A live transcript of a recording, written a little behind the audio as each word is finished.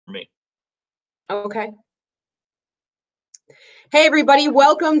Okay. Hey, everybody.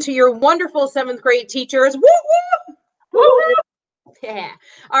 Welcome to your wonderful 7th grade teachers. Woo, woo! Woo, woo! Yeah.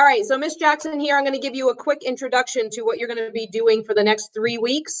 All right. So Miss Jackson here, I'm going to give you a quick introduction to what you're going to be doing for the next 3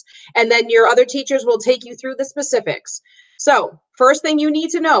 weeks. And then your other teachers will take you through the specifics. So first thing you need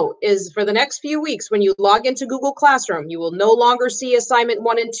to know is for the next few weeks, when you log into Google Classroom, you will no longer see assignment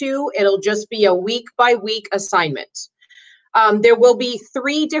 1 and 2. It'll just be a week-by-week assignment. There will be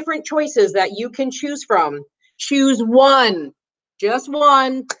 3 different choices that you can choose from. Choose one, just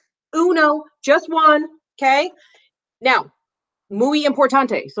one, uno, just one, okay? Now, muy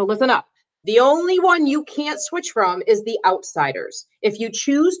importante, so listen up. The only one you can't switch from is The Outsiders. If you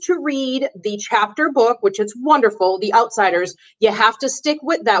choose to read the chapter book, which is wonderful, The Outsiders, you have to stick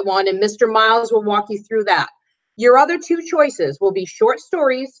with that one, and Mr. Miles will walk you through that. Your other 2 choices will be short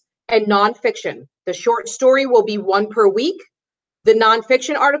stories and nonfiction. The short story will be 1 per week. The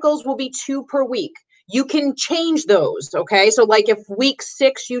nonfiction articles will be 2 per week. You can change those, okay? So like if week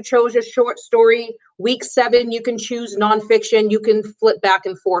 6 you chose a short story, week 7 you can choose nonfiction, you can flip back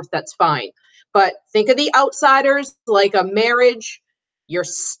and forth, that's fine. But think of The Outsiders like a marriage, you're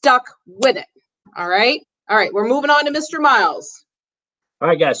stuck with it, all right? All right, we're moving on to Mr. Miles. All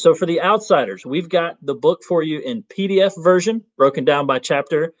right, guys, so for The Outsiders, we've got the book for you in PDF version, broken down by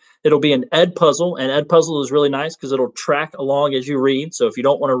chapter. It'll be an Edpuzzle, and Edpuzzle is really nice because it'll track along as you read. So if you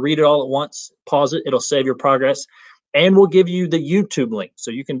don't want to read it all at once, pause it. It'll save your progress. And we'll give you the YouTube link.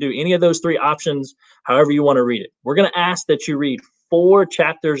 So you can do any of those 3 options, however you want to read it. We're going to ask that you read 4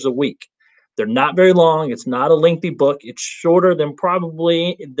 chapters a week. They're not very long. It's not a lengthy book. It's shorter than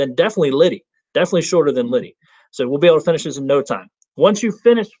definitely Liddy. Definitely shorter than Liddy. So we'll be able to finish this in no time. Once you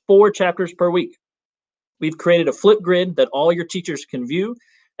finish 4 chapters per week, we've created a flip grid that all your teachers can view,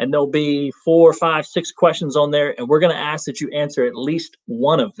 and there'll be 4, 5, 6 questions on there, and we're going to ask that you answer at least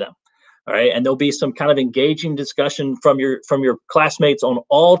one of them. All right, and there'll be some kind of engaging discussion from your classmates on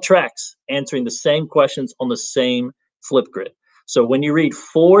all tracks, answering the same questions on the same flip grid. So when you read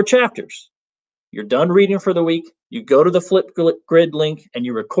 4 chapters, you're done reading for the week, you go to the flip grid link and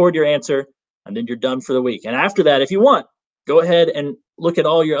you record your answer, and then you're done for the week. And after that, if you want, go ahead and look at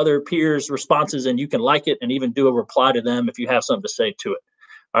all your other peers' responses, and you can like it and even do a reply to them if you have something to say to it.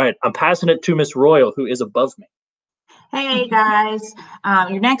 All right, I'm passing it to Miss Royal, who is above me. Hey guys,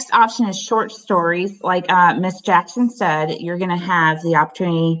 your next option is short stories. Like Miss Jackson said, you're going to have the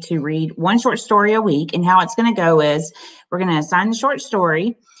opportunity to read 1 short story a week. And how it's going to go is we're going to assign the short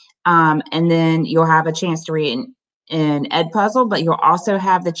story, and then you'll have a chance to read in Edpuzzle, but you'll also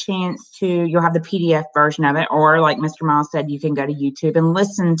have the chance you'll have the PDF version of it, or like Mr. Miles said, you can go to YouTube and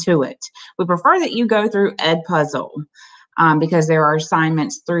listen to it. We prefer that you go through Edpuzzle because there are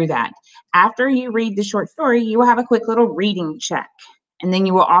assignments through that. After you read the short story, you will have a quick little reading check. And then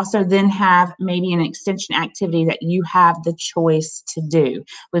you will also then have maybe an extension activity that you have the choice to do.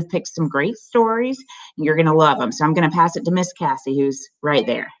 We've picked some great stories, and you're going to love them. So I'm going to pass it to Miss Cassie, who's right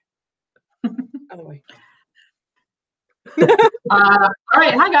there. All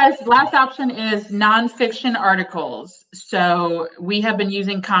right, hi guys. Last option is nonfiction articles. So we have been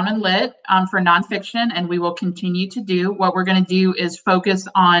using Common Lit for nonfiction, and we will continue to do. What we're going to do is focus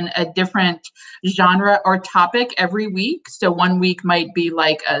on a different genre or topic every week. So one week might be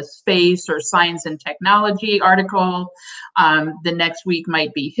like a space or science and technology article. The next week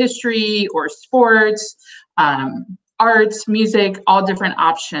might be history or sports. Arts, music, all different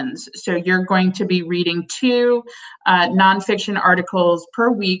options. So you're going to be reading 2 nonfiction articles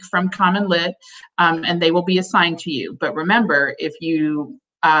per week from Common Lit, and they will be assigned to you. But remember, if you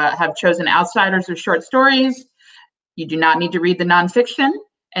have chosen Outsiders or short stories, you do not need to read the nonfiction.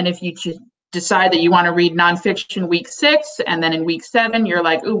 And if you decide that you want to read nonfiction week 6, and then in week 7, you're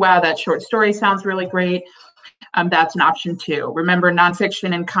like, oh, wow, that short story sounds really great. That's an option too. Remember,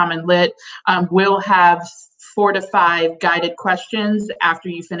 nonfiction and Common Lit will have 4 to 5 guided questions after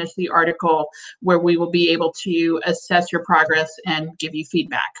you finish the article, where we will be able to assess your progress and give you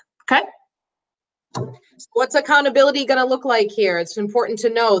feedback. Okay? What's accountability going to look like here? It's important to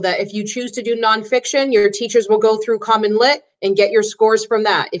know that if you choose to do nonfiction, your teachers will go through Common Lit and get your scores from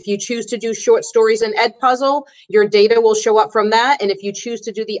that. If you choose to do short stories and Edpuzzle, your data will show up from that. And if you choose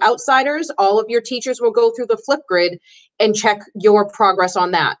to do The Outsiders, all of your teachers will go through the flip grid and check your progress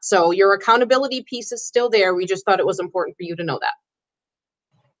on that. So your accountability piece is still there. We just thought it was important for you to know that.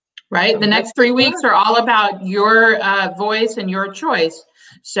 Right. The next 3 weeks are all about your voice and your choice.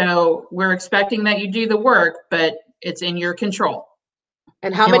 So we're expecting that you do the work, but it's in your control.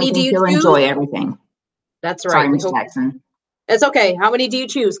 And how many do you choose? Enjoy everything. That's right. Sorry, Ms. Jackson. It's okay. How many do you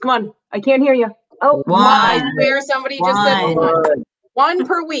choose? Come on. I can't hear you. Oh, 1. Where somebody just said 1. One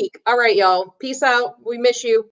per week. All right, y'all. Peace out. We miss you.